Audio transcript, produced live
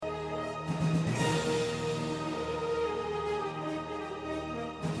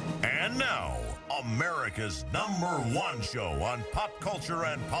America's #1 show on pop culture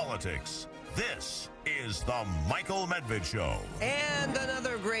and politics. This is the Michael Medved Show. And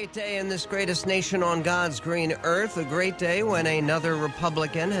another great day in this greatest nation on God's green earth. A great day when another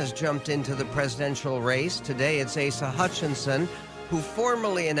Republican has jumped into the presidential race. Today it's Asa Hutchinson, who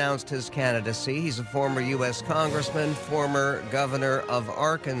formally announced his candidacy. He's a former U.S. congressman, former governor of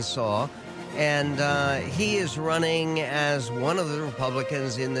Arkansas. And he is running as one of the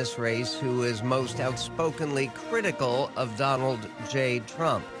Republicans in this race who is most outspokenly critical of Donald J.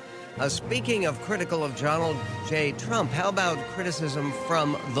 Trump. Speaking of critical of Donald J. Trump, how about criticism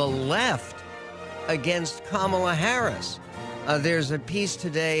from the left against Kamala Harris? There's a piece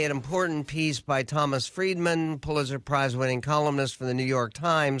today, an important piece by Thomas Friedman, Pulitzer Prize-winning columnist for the New York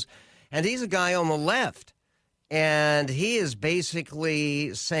Times, and he's a guy on the left. And he is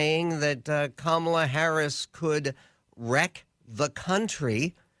basically saying that Kamala Harris could wreck the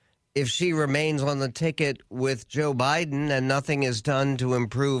country if she remains on the ticket with Joe Biden and nothing is done to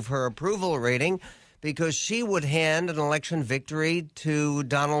improve her approval rating, because she would hand an election victory to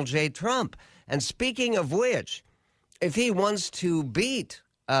Donald J. Trump. And speaking of which, if he wants to beat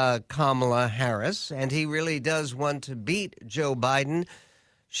Kamala Harris, and he really does want to beat Joe Biden,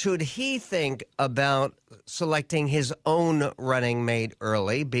 should he think about selecting his own running mate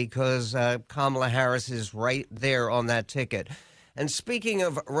early, because Kamala Harris is right there on that ticket? And speaking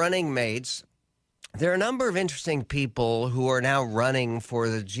of running mates, there are a number of interesting people who are now running for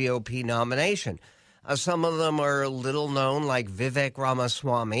the GOP nomination. Some of them are little known, like Vivek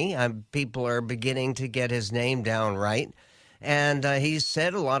Ramaswamy. People are beginning to get his name down right. And he's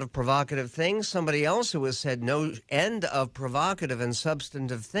said a lot of provocative things. Somebody else who has said no end of provocative and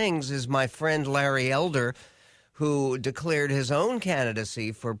substantive things is my friend Larry Elder, who declared his own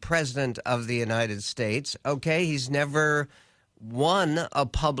candidacy for president of the United States. Okay, he's never won a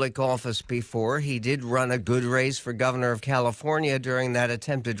public office before. He did run a good race for governor of California during that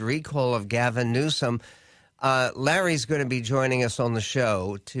attempted recall of Gavin Newsom. Larry's going to be joining us on the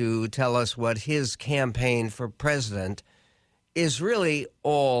show to tell us what his campaign for president is really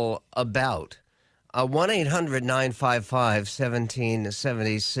all about.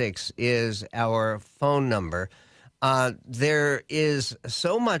 1-800-955-1776 is our phone number. There is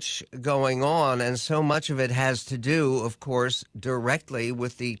so much going on, and so much of it has to do, of course, directly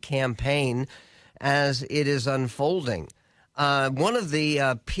with the campaign as it is unfolding. One of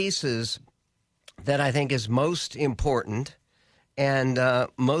the pieces that I think is most important and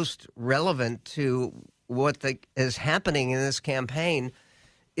most relevant to what is happening in this campaign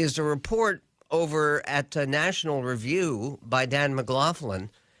is a report over at National Review by Dan McLaughlin,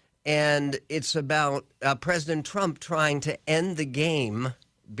 and it's about President Trump trying to end the game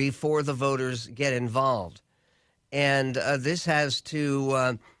before the voters get involved. And this has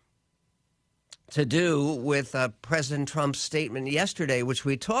to do with President Trump's statement yesterday, which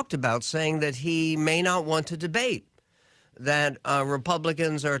we talked about, saying that he may not want to debate, that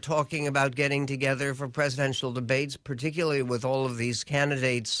Republicans are talking about getting together for presidential debates, particularly with all of these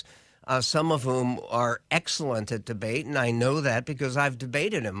candidates, some of whom are excellent at debate. And I know that because I've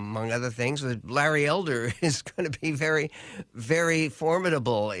debated him, among other things. Larry Elder is going to be very, very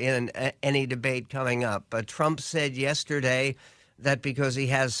formidable in any debate coming up. But Trump said yesterday that because he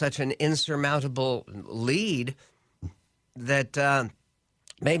has such an insurmountable lead, that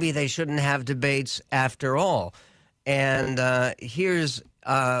maybe they shouldn't have debates after all. And here's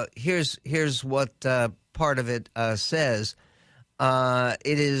what part of it says.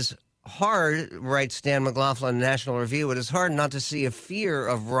 It is hard, writes Dan McLaughlin in National Review, it is hard not to see a fear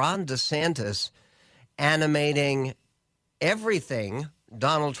of Ron DeSantis animating everything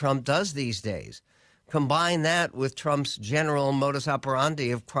Donald Trump does these days. Combine that with Trump's general modus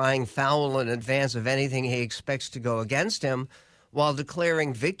operandi of crying foul in advance of anything he expects to go against him, while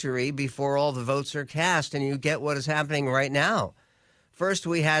declaring victory before all the votes are cast, and you get what is happening right now. First,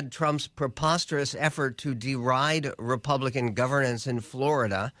 we had Trump's preposterous effort to deride Republican governance in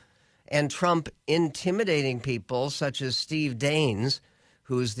Florida, and Trump intimidating people such as Steve Daines,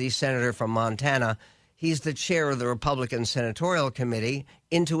 who's the senator from Montana. He's the chair of the Republican Senatorial Committee,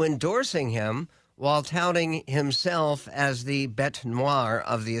 into endorsing him while touting himself as the bête noire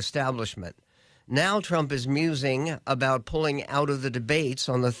of the establishment. Now Trump is musing about pulling out of the debates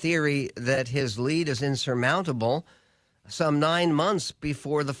on the theory that his lead is insurmountable some 9 months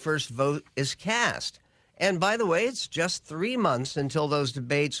before the first vote is cast. And by the way, it's just 3 months until those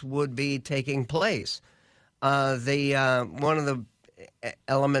debates would be taking place. One of the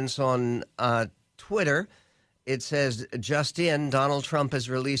elements on Twitter, it says, just in, Donald Trump has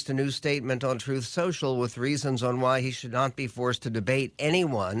released a new statement on Truth Social with reasons on why he should not be forced to debate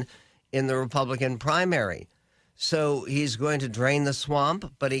anyone in the Republican primary. So he's going to drain the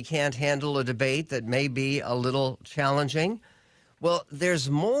swamp, but he can't handle a debate that may be a little challenging. Well, there's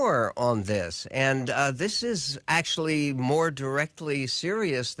more on this, and this is actually more directly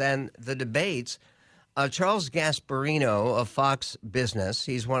serious than the debates. Charles Gasparino of Fox Business,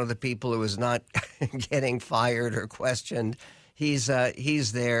 he's one of the people who is not getting fired or questioned. He's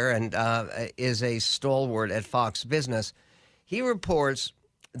there and is a stalwart at Fox Business. He reports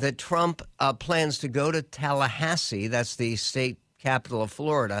that Trump plans to go to Tallahassee, that's the state capital of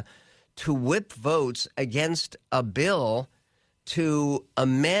Florida, to whip votes against a bill to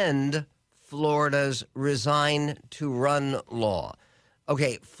amend Florida's Resign to Run law.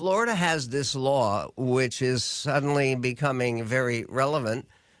 Okay, Florida has this law, which is suddenly becoming very relevant,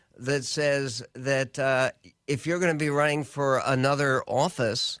 that says that if you're going to be running for another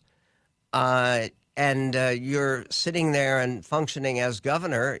office and you're sitting there and functioning as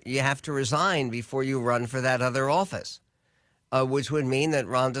governor, you have to resign before you run for that other office. Which would mean that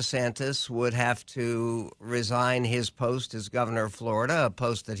Ron DeSantis would have to resign his post as governor of Florida, a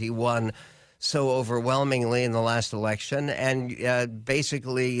post that he won so overwhelmingly in the last election, and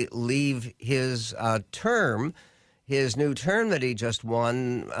basically leave his term, his new term that he just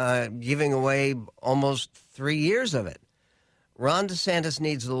won, giving away almost 3 years of it. Ron DeSantis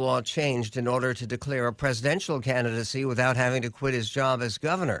needs the law changed in order to declare a presidential candidacy without having to quit his job as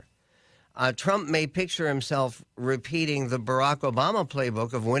governor. Trump may picture himself repeating the Barack Obama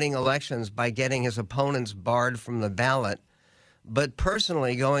playbook of winning elections by getting his opponents barred from the ballot. But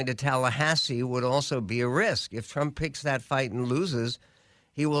personally, going to Tallahassee would also be a risk. If Trump picks that fight and loses,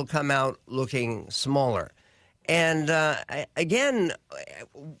 he will come out looking smaller. And again,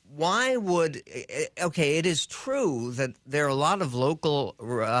 why would – okay, it is true that there are a lot of local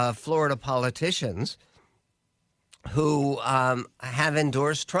Florida politicians who have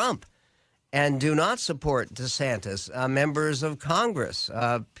endorsed Trump and do not support DeSantis. Members of Congress,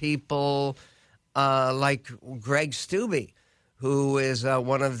 people like Greg Steube, who is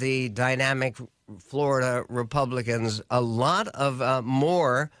one of the dynamic Florida Republicans. A lot of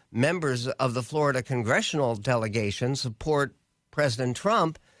more members of the Florida congressional delegation support President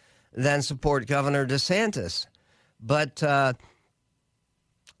Trump than support Governor DeSantis. But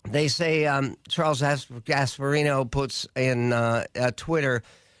they say, Charles Gasparino puts in Twitter,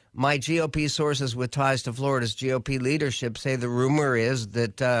 my GOP sources with ties to Florida's GOP leadership say the rumor is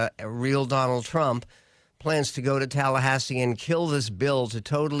that real Donald Trump plans to go to Tallahassee and kill this bill to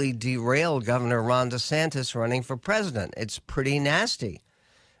totally derail Governor Ron DeSantis running for president. It's pretty nasty.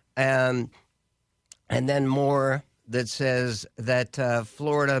 And then more that says that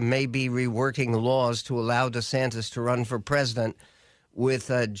Florida may be reworking laws to allow DeSantis to run for president with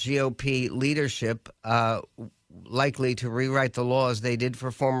GOP leadership likely to rewrite the laws they did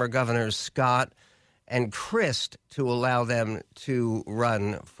for former governors Scott and Crist to allow them to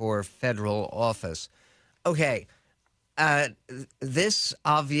run for federal office. Okay, this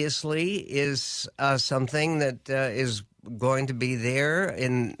obviously is something that is going to be there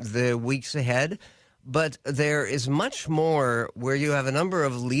in the weeks ahead, but there is much more where you have a number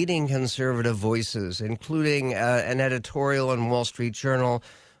of leading conservative voices, including an editorial in Wall Street Journal,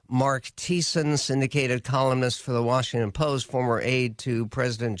 Mark Thiessen, syndicated columnist for the Washington Post, former aide to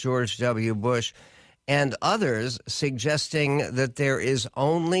President George W. Bush, and others suggesting that there is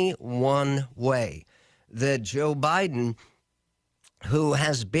only one way, that Joe Biden, who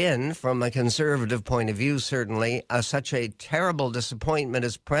has been, from a conservative point of view, certainly, such a terrible disappointment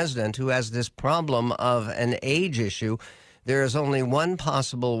as president, who has this problem of an age issue, there is only one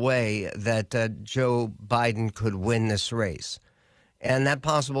possible way that Joe Biden could win this race. And that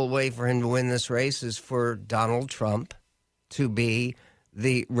possible way for him to win this race is for Donald Trump to be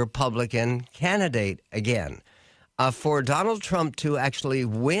the Republican candidate again. For Donald Trump to actually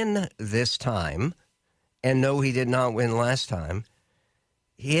win this time, and no, he did not win last time,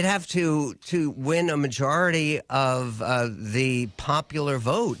 he'd have to win a majority of the popular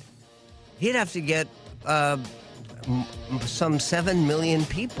vote. He'd have to get some 7 million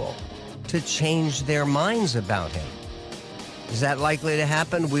people to change their minds about him. Is that likely to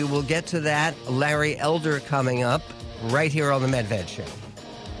happen? We will get to that. Larry Elder coming up right here on The Medved Show.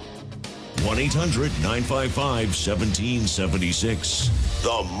 1-800-955-1776.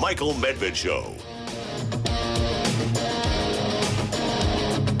 The Michael Medved Show.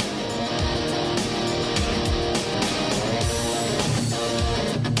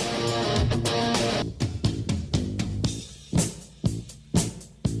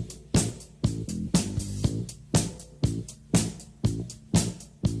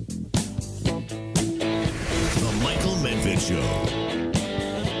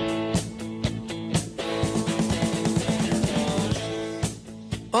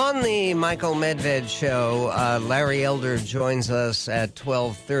 Michael Medved Show. Larry Elder joins us at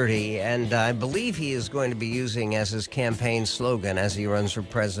 12:30, and I believe he is going to be using as his campaign slogan as he runs for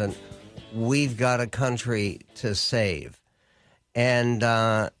president, "We've got a country to save." And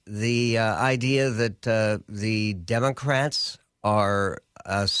the idea that the Democrats are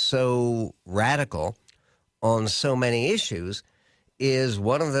so radical on so many issues is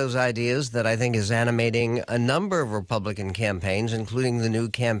one of those ideas that I think is animating a number of Republican campaigns, including the new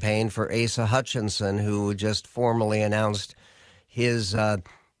campaign for Asa Hutchinson, who just formally announced his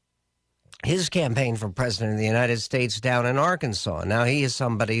campaign for president of the United States down in Arkansas. Now, he is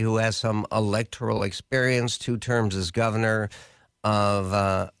somebody who has some electoral experience, 2 terms as governor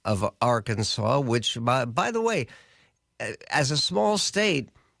of Arkansas, which, by the way, as a small state,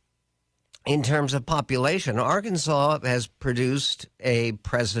 in terms of population, Arkansas has produced a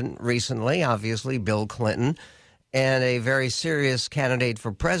president recently, obviously Bill Clinton, and a very serious candidate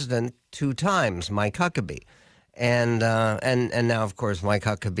for president 2 times, Mike Huckabee. And now, of course, Mike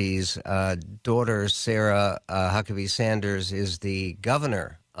Huckabee's daughter, Sarah Huckabee Sanders, is the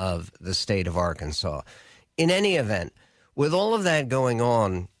governor of the state of Arkansas. In any event, with all of that going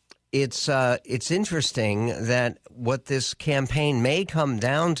on, it's interesting that what this campaign may come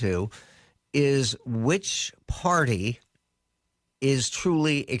down to is which party is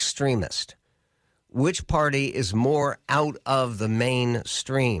truly extremist, which party is more out of the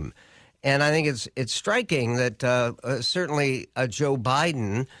mainstream. And I think it's striking that certainly Joe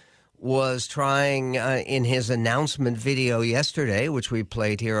Biden was trying in his announcement video yesterday, which we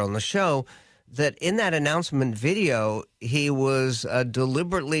played here on the show, that in that announcement video, he was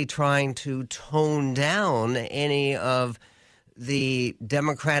deliberately trying to tone down any of the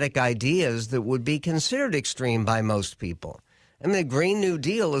Democratic ideas that would be considered extreme by most people. I mean, the Green New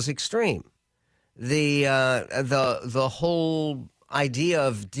Deal is extreme. The whole idea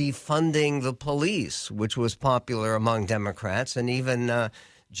of defunding the police, which was popular among Democrats, and even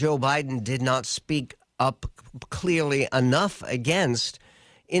Joe Biden did not speak up clearly enough against.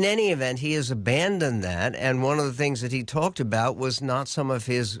 In any event, he has abandoned that, and one of the things that he talked about was not some of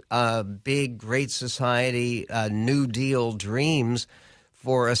his big, great society New Deal dreams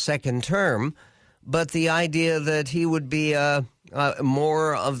for a second term, but the idea that he would be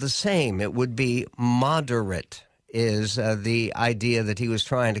more of the same. It would be moderate is the idea that he was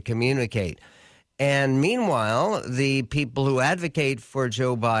trying to communicate. And meanwhile, the people who advocate for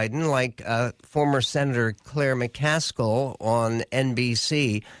Joe Biden, like former Senator Claire McCaskill on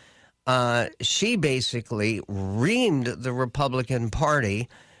NBC, she basically reamed the Republican Party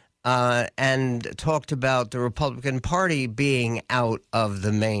and talked about the Republican Party being out of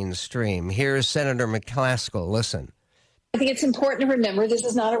the mainstream. Here's Senator McCaskill. Listen. I think it's important to remember this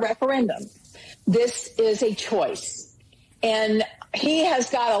is not a referendum. This is a choice. And he has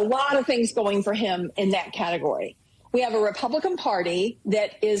got a lot of things going for him in that category. We have a Republican Party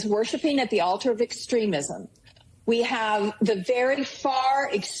that is worshiping at the altar of extremism. We have the very far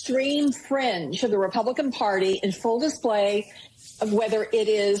extreme fringe of the Republican Party in full display of whether it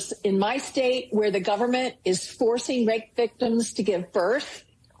is in my state where the government is forcing rape victims to give birth,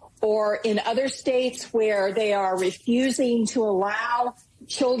 or in other states where they are refusing to allow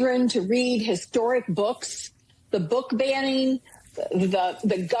children to read historic books, the book banning,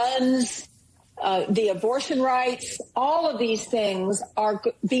 the guns, the abortion rights. All of these things are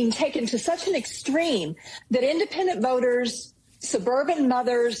being taken to such an extreme that independent voters, suburban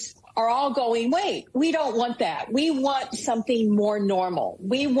mothers are all going, wait, we don't want that. We want something more normal.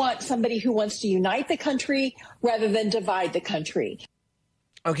 We want somebody who wants to unite the country rather than divide the country.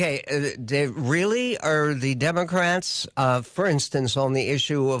 Okay, really? Are the Democrats, for instance, on the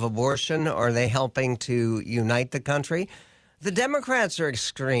issue of abortion, are they helping to unite the country? The Democrats are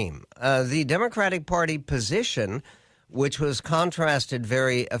extreme. The Democratic Party position, which was contrasted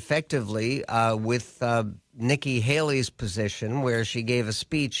very effectively with Nikki Haley's position, where she gave a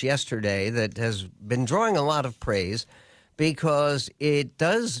speech yesterday that has been drawing a lot of praise because it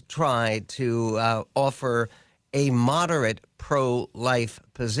does try to offer a moderate pro-life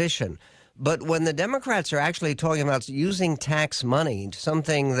position. But when the Democrats are actually talking about using tax money,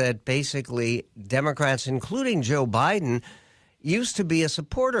 something that basically Democrats, including Joe Biden, used to be a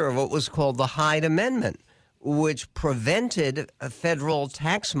supporter of what was called the Hyde Amendment, which prevented federal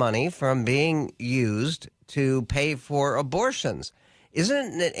tax money from being used to pay for abortions.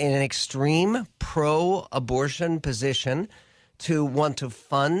 Isn't it an extreme pro-abortion position to want to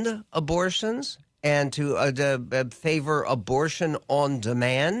fund abortions and to favor abortion on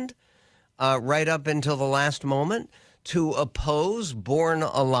demand right up until the last moment, to oppose born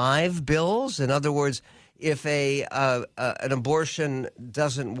alive bills? In other words, if an abortion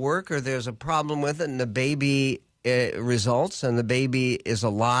doesn't work or there's a problem with it and the baby results and the baby is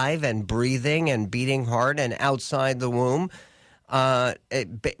alive and breathing and beating hard and outside the womb,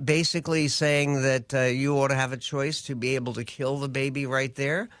 basically saying that you ought to have a choice to be able to kill the baby right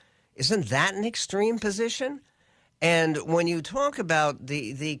there. Isn't that an extreme position? And when you talk about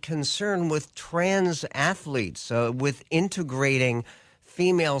the concern with trans athletes, with integrating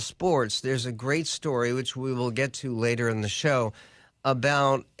female sports, there's a great story, which we will get to later in the show,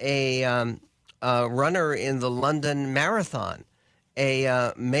 about a runner in the London Marathon,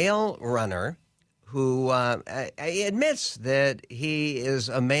 a male runner who admits that he is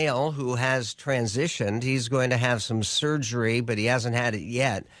a male who has transitioned. He's going to have some surgery, but he hasn't had it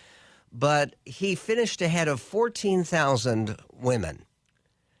yet. But he finished ahead of 14,000 women.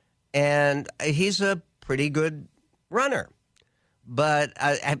 And he's a pretty good runner. But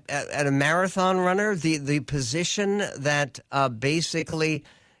at a marathon runner, the position that basically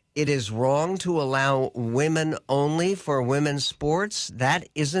it is wrong to allow women only for women's sports, that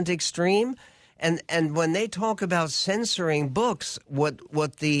isn't extreme. And when they talk about censoring books, what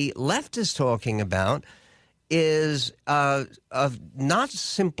the left is talking about is not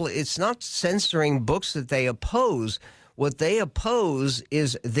simply, it's not censoring books that they oppose. What they oppose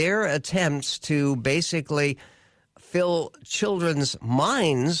is their attempts to basically fill children's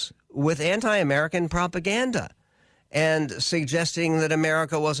minds with anti-American propaganda and suggesting that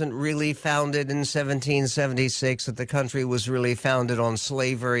America wasn't really founded in 1776, that the country was really founded on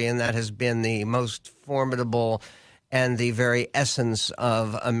slavery, and that has been the most formidable and the very essence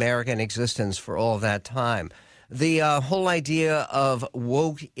of American existence for all that time. The whole idea of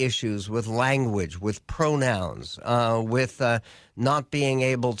woke issues with language, with pronouns, with not being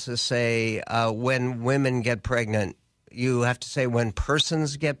able to say when women get pregnant, you have to say when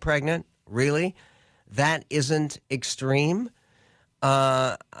persons get pregnant, really? That isn't extreme.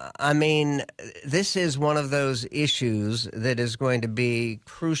 I mean, this is one of those issues that is going to be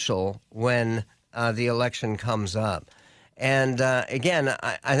crucial when the election comes up. And again,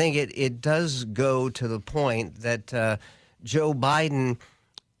 I think it does go to the point that Joe Biden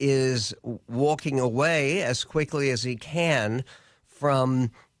is walking away as quickly as he can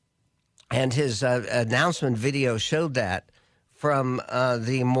from, and his announcement video showed that, from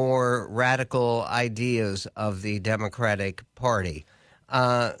the more radical ideas of the Democratic Party.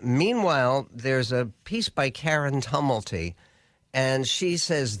 Meanwhile, there's a piece by Karen Tumulty, and she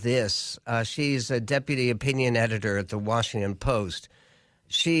says this. She's a deputy opinion editor at the Washington Post.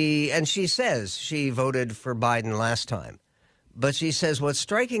 She says she voted for Biden last time. But she says what's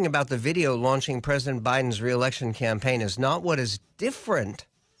striking about the video launching President Biden's reelection campaign is not what is different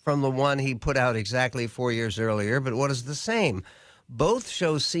from the one he put out exactly 4 years earlier, but what is the same. Both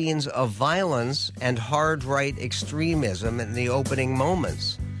show scenes of violence and hard right extremism in the opening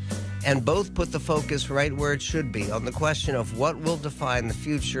moments. And both put the focus right where it should be, on the question of what will define the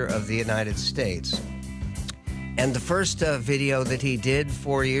future of the United States. And the first video that he did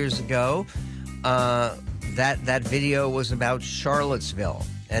 4 years ago, that video was about Charlottesville.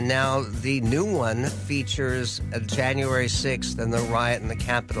 And now the new one features January 6th and the riot in the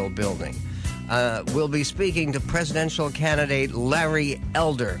Capitol building. We'll be speaking to presidential candidate Larry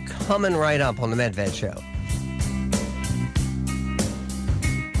Elder, coming right up on the Medved Show.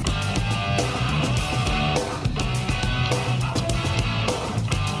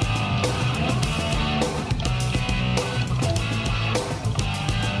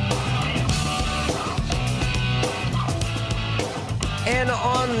 And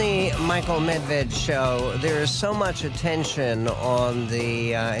on the Michael Medved Show, there is so much attention on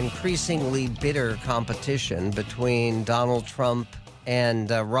the increasingly bitter competition between Donald Trump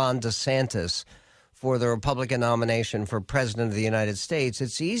and Ron DeSantis for the Republican nomination for President of the United States.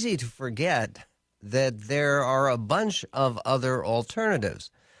 It's easy to forget that there are a bunch of other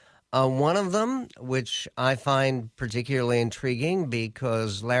alternatives. One of them, which I find particularly intriguing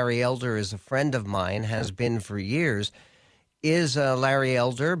because Larry Elder is a friend of mine, has been for years, is Larry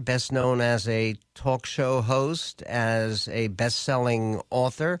Elder, best known as a talk show host, as a best-selling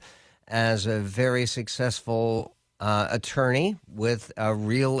author, as a very successful attorney with a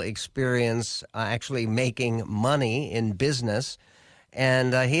real experience actually making money in business.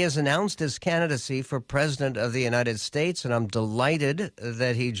 And he has announced his candidacy for President of the United States, and I'm delighted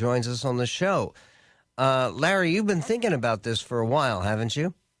that he joins us on the show. Larry, you've been thinking about this for a while, haven't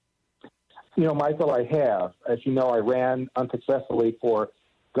you? You know, Michael, I have. As you know, I ran unsuccessfully for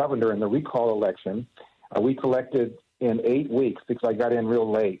governor in the recall election. We collected in 8 weeks, because I got in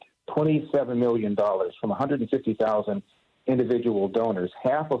real late, $27 million from 150,000 individual donors,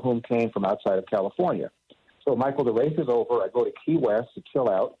 half of whom came from outside of California. So, Michael, the race is over. I go to Key West to chill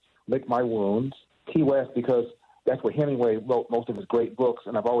out, lick my wounds. Key West because that's where Hemingway wrote most of his great books,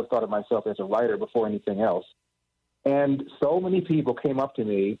 and I've always thought of myself as a writer before anything else. And so many people came up to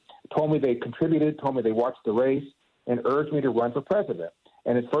me, told me they contributed, told me they watched the race, and urged me to run for president.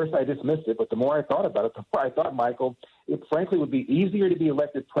 And at first I dismissed it, but the more I thought about it, the more I thought, Michael, it frankly would be easier to be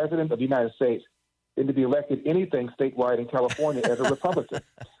elected president of the United States than to be elected anything statewide in California as a Republican.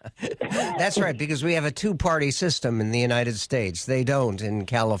 That's right, because we have a two-party system in the United States. They don't in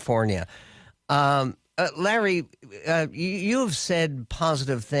California. Larry, you've said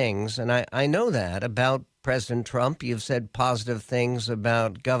positive things, and I know that about President Trump. You've said positive things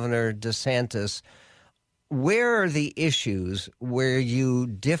about Governor DeSantis. Where are the issues where you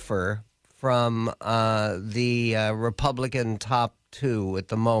differ from the Republican top two at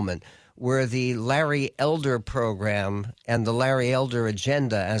the moment, where the Larry Elder program and the Larry Elder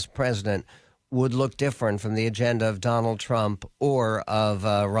agenda as president would look different from the agenda of Donald Trump or of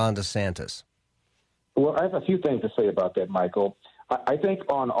Ron DeSantis? Well, I have a few things to say about that, Michael. I think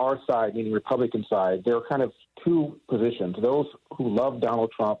on our side, meaning Republican side, there are kind of two positions. Those who love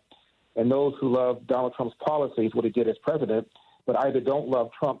Donald Trump and those who love Donald Trump's policies, what he did as president, but either don't love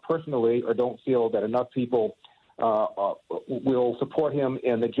Trump personally or don't feel that enough people will support him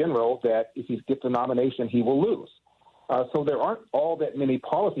in the general, that if he gets the nomination, he will lose. So there aren't all that many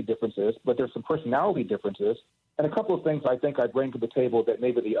policy differences, but there's some personality differences. And a couple of things I think I bring to the table that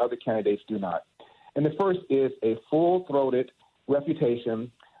maybe the other candidates do not. And the first is a full-throated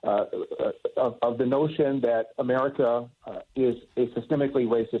refutation of the notion that America is a systemically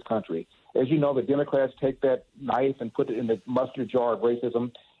racist country. As you know, the Democrats take that knife and put it in the mustard jar of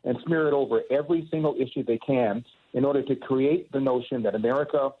racism and smear it over every single issue they can in order to create the notion that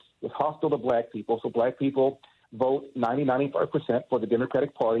America is hostile to black people. So black people vote 90-95% for the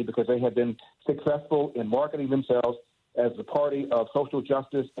Democratic Party because they have been successful in marketing themselves as the party of social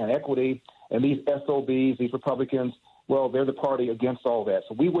justice and equity. And these SOBs, these Republicans, well, they're the party against all that.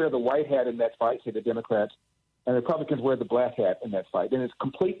 So we wear the white hat in that fight, say the Democrats, and the Republicans wear the black hat in that fight. And it's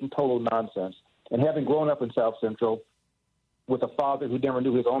complete and total nonsense. And having grown up in South Central with a father who never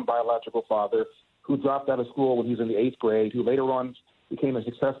knew his own biological father, who dropped out of school when he was in the 8th grade, who later on became a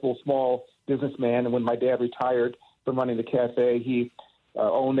successful small businessman. And when my dad retired from running the cafe, he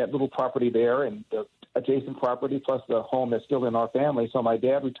owned that little property there and the adjacent property plus the home that's still in our family. So my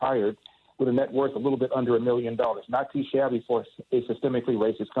dad retired with a net worth a little bit under $1 million. Not too shabby for a systemically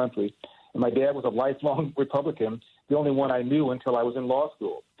racist country. And my dad was a lifelong Republican, the only one I knew until I was in law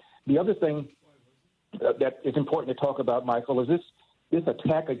school. The other thing that is important to talk about, Michael, is this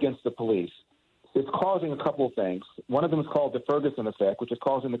attack against the police. It's causing a couple of things. One of them is called the Ferguson effect, which is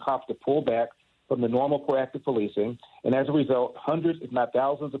causing the cops to pull back from the normal proactive policing. And as a result, hundreds, if not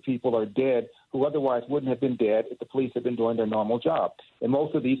thousands of people are dead who otherwise wouldn't have been dead if the police had been doing their normal job. And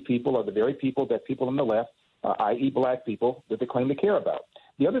most of these people are the very people that people on the left, i.e. black people, that they claim to care about.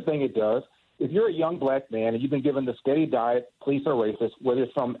 The other thing it does, if you're a young black man and you've been given the steady diet, police are racist, whether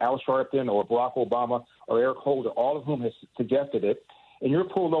it's from Al Sharpton or Barack Obama or Eric Holder, all of whom has suggested it, and you're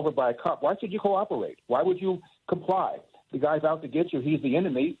pulled over by a cop, why should you cooperate? Why would you comply? The guy's out to get you. He's the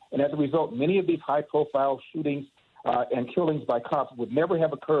enemy. And as a result, many of these high-profile shootings and killings by cops would never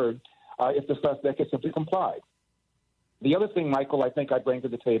have occurred if the suspect had simply complied. The other thing, Michael, I think I bring to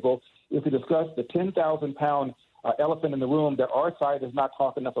the table is to discuss the 10,000-pound elephant in the room that our side does not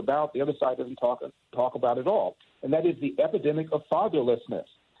talk enough about, the other side doesn't talk about at all, and that is the epidemic of fatherlessness.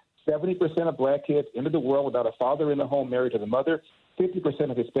 70% of black kids enter the world without a father in the home married to the mother, 50%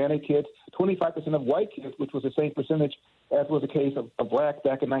 of Hispanic kids, 25% of white kids, which was the same percentage as was the case of blacks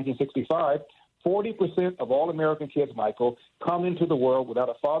back in 1965. 40% of all American kids, Michael, come into the world without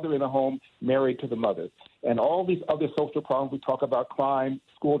a father in the home married to the mother. And all these other social problems we talk about, crime,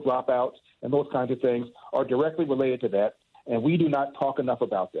 school dropouts, and those kinds of things are directly related to that, and we do not talk enough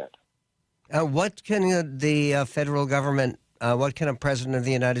about that. What can the federal government, what can a president of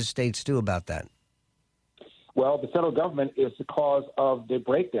the United States do about that? Well, the federal government is the cause of the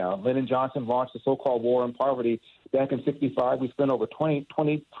breakdown. Lyndon Johnson launched the so-called war on poverty back in 1965. We spent over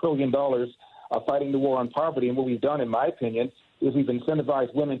 $20 trillion fighting the war on poverty. And what we've done, in my opinion, is we've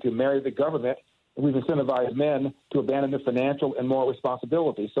incentivized women to marry the government, and we've incentivized men to abandon their financial and moral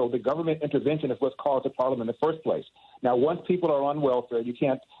responsibility. So the government intervention is what's caused the problem in the first place. Now, once people are on welfare, you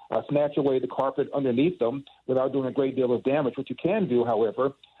can't snatch away the carpet underneath them without doing a great deal of damage. What you can do,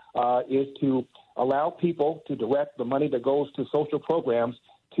 however, is to allow people to direct the money that goes to social programs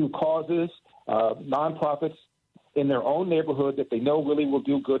to causes, nonprofits in their own neighborhood that they know really will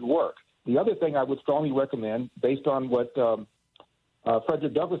do good work. The other thing I would strongly recommend, based on what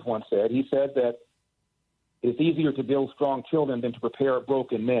Frederick Douglass once said, he said that It's easier to build strong children than to prepare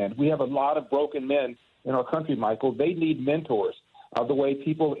broken men. We have a lot of broken men in our country, Michael. They need mentors the way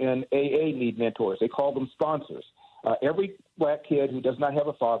people in AA need mentors. They call them sponsors. Every black kid who does not have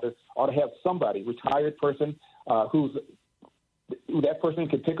a father ought to have somebody, retired person, who that person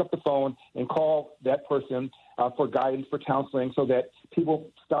can pick up the phone and call that person for guidance, for counseling, so that people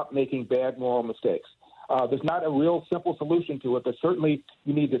stop making bad moral mistakes. There's not a real simple solution to it, but certainly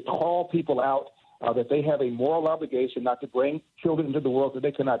you need to call people out that they have a moral obligation not to bring children into the world that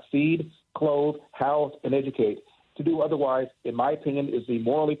they cannot feed, clothe, house, and educate. To do otherwise, in my opinion, is the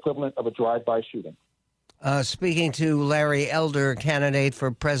moral equivalent of a drive-by shooting. Speaking to Larry Elder, candidate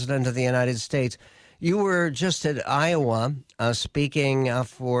for President of the United States, you were just at Iowa speaking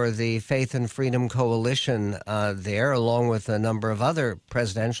for the Faith and Freedom Coalition there, along with a number of other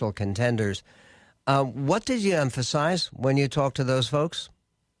presidential contenders. What did you emphasize when you talked to those folks?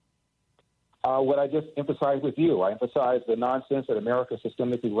 What I just emphasized with you. I emphasized the nonsense that America is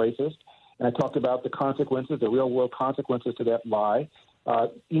systemically racist, and I talked about the consequences, the real-world consequences to that lie.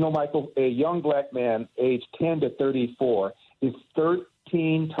 Michael, a young black man aged 10 to 34 is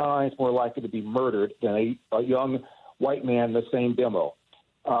 13 times more likely to be murdered than a young white man in the same demo.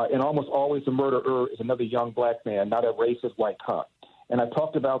 And almost always the murderer is another young black man, not a racist white cop. And I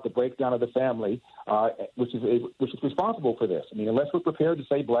talked about the breakdown of the family, which is responsible for this. I mean, unless we're prepared to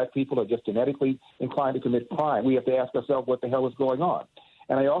say black people are just genetically inclined to commit crime, we have to ask ourselves what the hell is going on.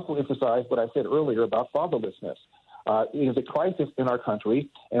 And I also emphasized what I said earlier about fatherlessness. It is a crisis in our country,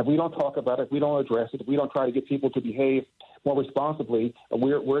 and if we don't talk about it, if we don't address it, if we don't try to get people to behave more responsibly,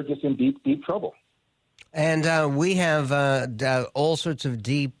 we're just in deep, deep trouble. And we have all sorts of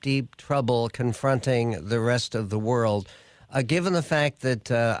deep, deep trouble confronting the rest of the world. Given the fact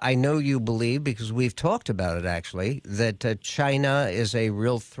that I know you believe, because we've talked about it actually, that China is a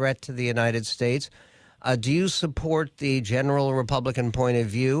real threat to the United States, do you support the general Republican point of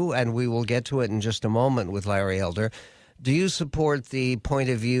view? And we will get to it in just a moment with Larry Elder. Do you support the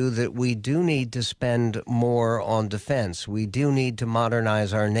point of view that we do need to spend more on defense? We do need to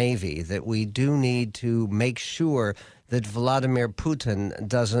modernize our Navy, that we do need to make sure that Vladimir Putin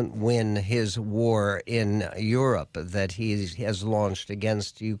doesn't win his war in Europe that he has launched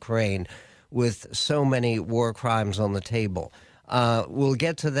against Ukraine with so many war crimes on the table. We'll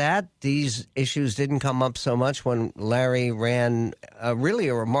get to that. These issues didn't come up so much when Larry ran really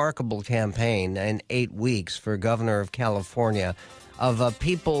a remarkable campaign in 8 weeks for governor of California of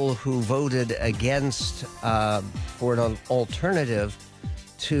people who voted against for an alternative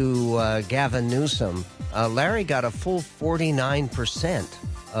to Gavin Newsom. Larry got a full 49%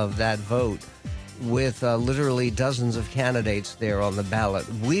 of that vote with literally dozens of candidates there on the ballot.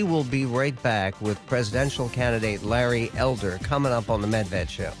 We will be right back with presidential candidate Larry Elder coming up on the Medved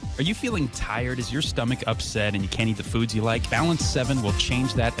Show. Are you feeling tired? Is your stomach upset and you can't eat the foods you like? Balance 7 will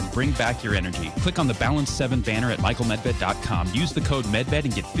change that and bring back your energy. Click on the Balance 7 banner at michaelmedved.com. Use the code MedVed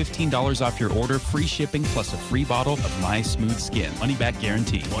and get $15 off your order, free shipping, plus a free bottle of My Smooth Skin. Money back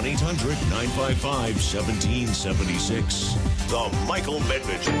guaranteed. 1-800-955-1776. The Michael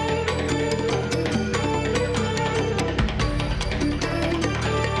Medved Show.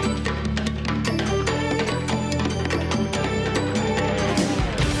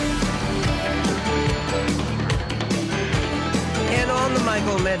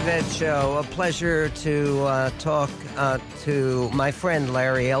 Michael Medved Show. A pleasure to talk to my friend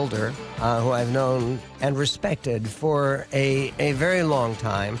Larry Elder, who I've known and respected for a very long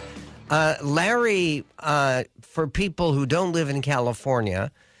time. Larry, for people who don't live in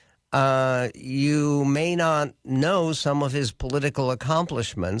California, you may not know some of his political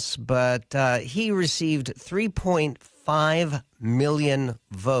accomplishments, but he received 3.5 million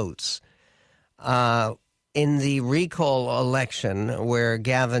votes in the recall election, where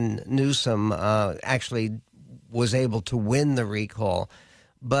Gavin Newsom actually was able to win the recall.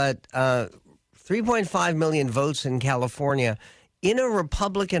 But 3.5 million votes in California in a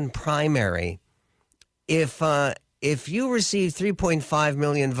Republican primary. If you receive 3.5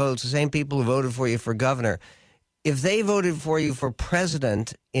 million votes, the same people who voted for you for governor, if they voted for you for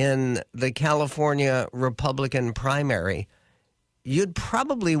president in the California Republican primary, you'd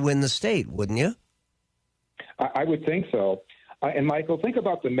probably win the state, wouldn't you? I would think so. And, Michael, think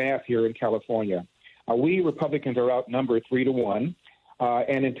about the math here in California. We Republicans are outnumbered 3-1.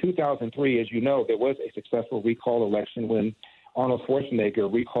 And in 2003, as you know, there was a successful recall election when Arnold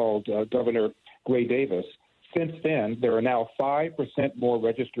Schwarzenegger recalled Governor Gray Davis. Since then, there are now 5% more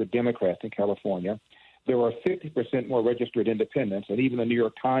registered Democrats in California. There are 50% more registered independents, and even the New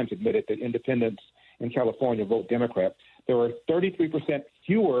York Times admitted that independents in California vote Democrat. There are 33%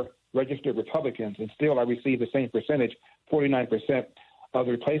 fewer registered Republicans, and still I received the same percentage, 49% of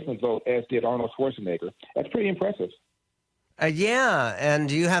the replacement vote, as did Arnold Schwarzenegger. That's pretty impressive. Yeah,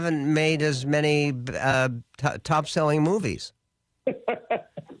 and you haven't made as many top-selling movies. I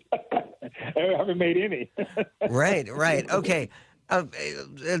haven't made any. Right. Okay.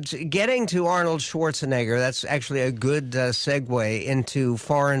 Getting to Arnold Schwarzenegger, that's actually a good segue into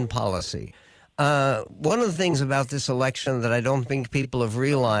foreign policy. One of the things about this election that I don't think people have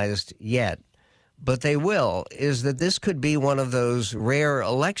realized yet, but they will, is that this could be one of those rare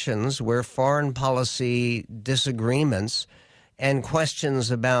elections where foreign policy disagreements and questions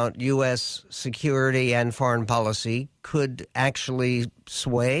about U.S. security and foreign policy could actually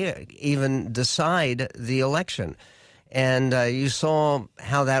sway, even decide the election. And you saw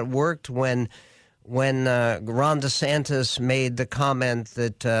how that worked when Ron DeSantis made the comment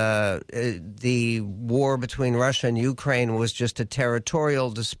that the war between Russia and Ukraine was just a territorial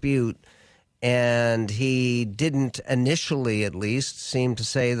dispute, and he didn't initially, at least, seem to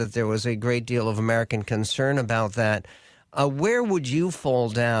say that there was a great deal of American concern about that. Where would you fall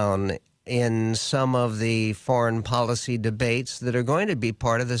down in some of the foreign policy debates that are going to be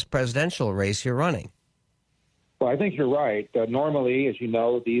part of this presidential race you're running? Well, I think you're right. Normally, as you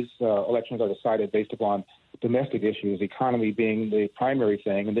know, these elections are decided based upon domestic issues, economy being the primary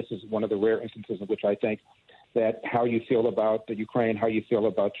thing. And this is one of the rare instances in which I think that how you feel about the Ukraine, how you feel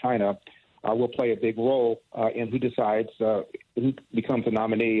about China will play a big role in who decides who becomes a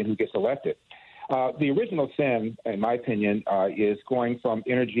nominee and who gets elected. The original sin, in my opinion, is going from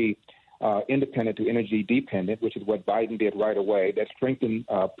energy independent to energy dependent, which is what Biden did right away. That strengthened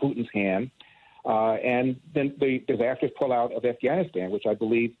Putin's hand. And then the disastrous pullout of Afghanistan, which I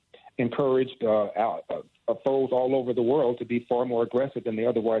believe encouraged foes all over the world to be far more aggressive than they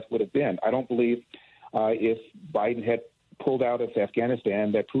otherwise would have been. I don't believe if Biden had pulled out of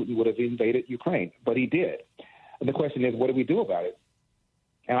Afghanistan that Putin would have invaded Ukraine, but he did. And the question is, what do we do about it?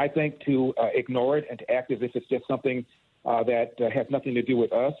 And I think to ignore it and to act as if it's just something that has nothing to do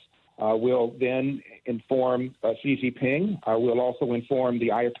with us will then inform Xi Jinping. Will also inform the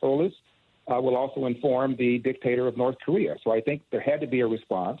Ayatollahs. Will also inform the dictator of North Korea. So I think there had to be a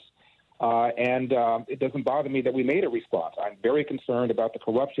response. And it doesn't bother me that we made a response. I'm very concerned about the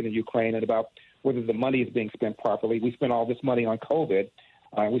corruption in Ukraine and about whether the money is being spent properly. We spent all this money on COVID.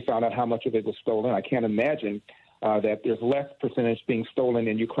 We found out how much of it was stolen. I can't imagine that there's less percentage being stolen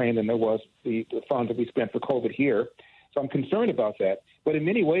in Ukraine than there was the funds that we spent for COVID here. So I'm concerned about that. But in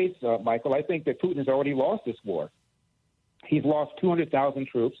many ways, Michael, I think that Putin has already lost this war. He's lost 200,000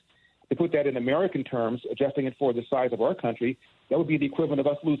 troops. To put that in American terms, adjusting it for the size of our country, that would be the equivalent of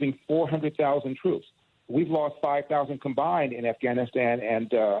us losing 400,000 troops. We've lost 5,000 combined in Afghanistan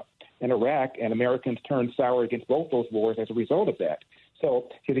and Iraq, and Americans turned sour against both those wars as a result of that. So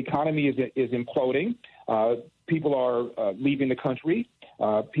his economy is imploding. People are leaving the country.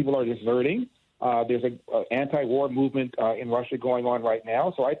 People are deserting. There's an anti-war movement in Russia going on right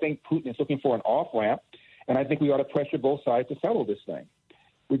now. So I think Putin is looking for an off-ramp, and I think we ought to pressure both sides to settle this thing.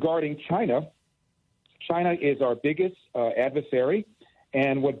 Regarding China, China is our biggest adversary,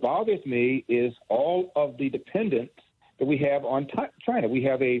 and what bothers me is all of the dependence that we have on China. We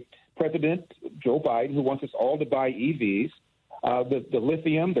have a President, Joe Biden, who wants us all to buy EVs. The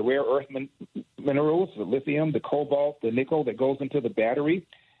lithium, the rare earth minerals, the lithium, the cobalt, the nickel that goes into the battery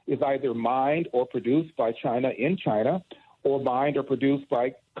is either mined or produced by China in China or mined or produced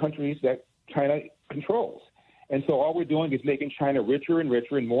by countries that China controls. And so all we're doing is making China richer and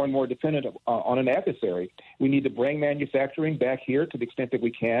richer and more dependent on an adversary. We need to bring manufacturing back here to the extent that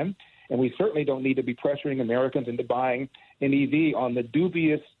we can, and we certainly don't need to be pressuring Americans into buying an EV on the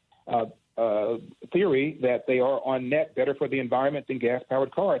dubious theory that they are on net better for the environment than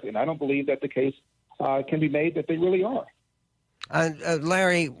gas-powered cars. And I don't believe that the case can be made that they really are.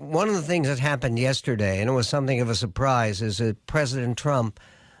 Larry, one of the things that happened yesterday, and it was something of a surprise, is that President Trump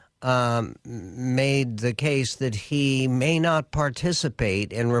made the case that he may not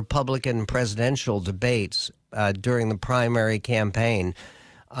participate in Republican presidential debates during the primary campaign,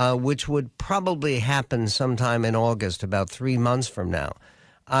 which would probably happen sometime in August, about 3 months from now.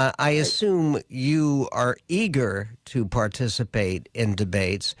 I assume you are eager to participate in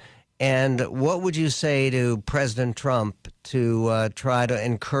debates. And what would you say to President Trump to try to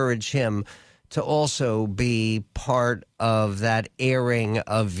encourage him to also be part of that airing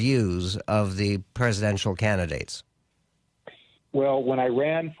of views of the presidential candidates? Well, when I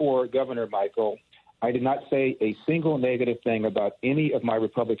ran for governor, Michael, I did not say a single negative thing about any of my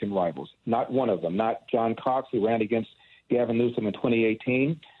Republican rivals, not one of them, not John Cox, who ran against Gavin Newsom in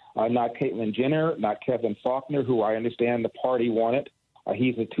 2018, not Caitlyn Jenner, not Kevin Faulconer, who I understand the party wanted,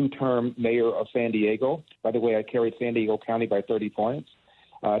 He's a two-term mayor of San Diego. By the way, I carried San Diego County by 30 points.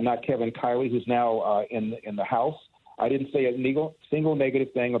 Not Kevin Kiley, who's now in the House. I didn't say a single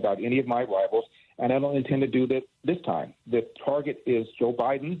negative thing about any of my rivals, and I don't intend to do that this time. The target is Joe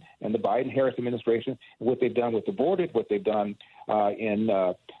Biden and the Biden-Harris administration, what they've done with the border, what they've done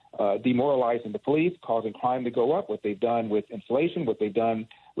in demoralizing the police, causing crime to go up, what they've done with inflation, what they've done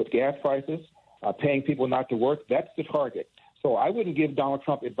with gas prices, paying people not to work. That's the target. So I wouldn't give Donald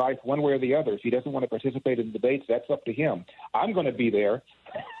Trump advice one way or the other. If he doesn't want to participate in the debates, that's up to him. I'm going to be there.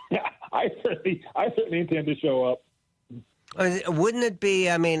 I certainly intend to show up. Wouldn't it be,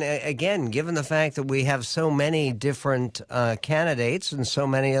 I mean, again, given the fact that we have so many different candidates and so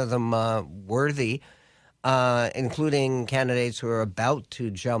many of them worthy, including candidates who are about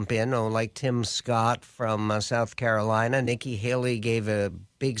to jump in, like Tim Scott from South Carolina. Nikki Haley gave a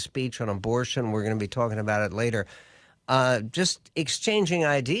big speech on abortion. We're going to be talking about it later. Just exchanging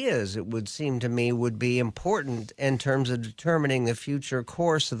ideas, it would seem to me, would be important in terms of determining the future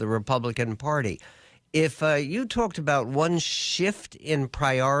course of the Republican Party. If you talked about one shift in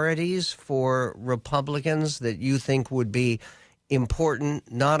priorities for Republicans that you think would be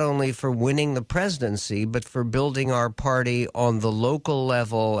important not only for winning the presidency, but for building our party on the local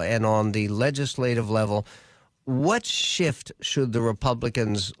level and on the legislative level, what shift should the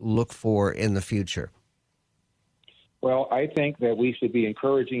Republicans look for in the future? Well, I think that we should be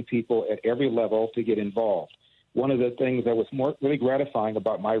encouraging people at every level to get involved. One of the things that was really gratifying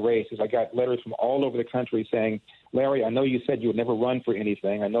about my race is I got letters from all over the country saying, Larry, I know you said you would never run for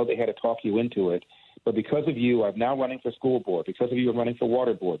anything. I know they had to talk you into it. But because of you, I'm now running for school board. Because of you, I'm running for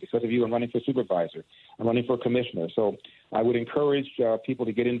water board. Because of you, I'm running for supervisor. I'm running for commissioner. So I would encourage people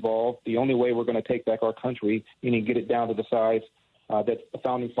to get involved. The only way we're going to take back our country, meaning get it down to the size that the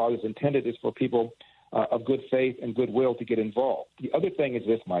Founding Fathers intended, is for people of good faith and goodwill to get involved. The other thing is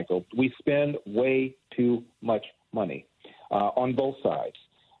this, Michael. We spend way too much money on both sides.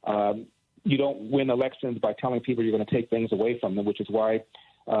 You don't win elections by telling people you're going to take things away from them, which is why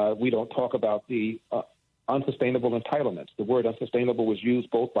we don't talk about the unsustainable entitlements. The word unsustainable was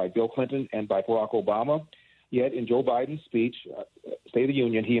used both by Bill Clinton and by Barack Obama. Yet in Joe Biden's speech, State of the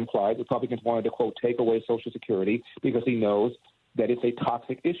Union, he implied Republicans wanted to, quote, take away Social Security because he knows that it's a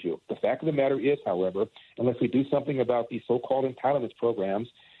toxic issue. The fact of the matter is, however, unless we do something about these so-called entitlements programs,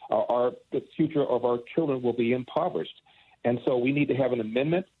 the future of our children will be impoverished. And so we need to have an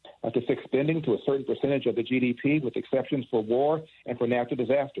amendment to fix spending to a certain percentage of the GDP, with exceptions for war and for natural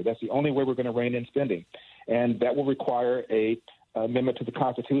disaster. That's the only way we're going to rein in spending. And that will require an amendment to the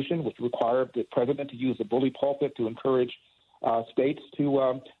Constitution, which will require the president to use the bully pulpit to encourage states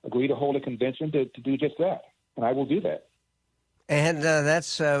to agree to hold a convention to do just that. And I will do that. And that's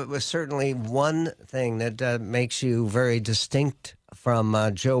certainly one thing that makes you very distinct from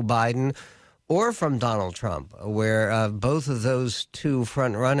Joe Biden or from Donald Trump, where both of those two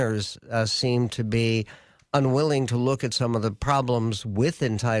front runners seem to be unwilling to look at some of the problems with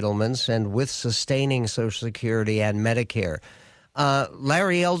entitlements and with sustaining Social Security and Medicare.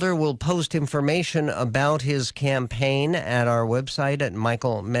 Larry Elder will post information about his campaign at our website at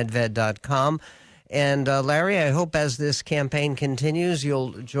michaelmedved.com. And Larry, I hope as this campaign continues,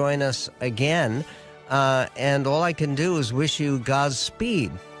 you'll join us again. And all I can do is wish you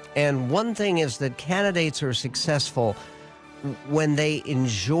Godspeed. And one thing is that candidates are successful when they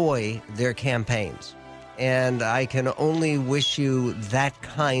enjoy their campaigns. And I can only wish you that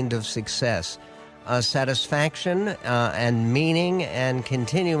kind of success, satisfaction and meaning, and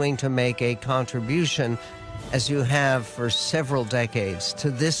continuing to make a contribution as you have for several decades to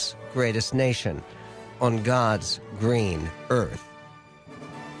this greatest nation on God's green earth.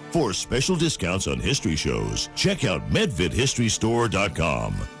 For special discounts on history shows, check out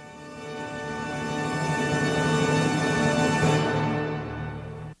MedvedHistoryStore.com.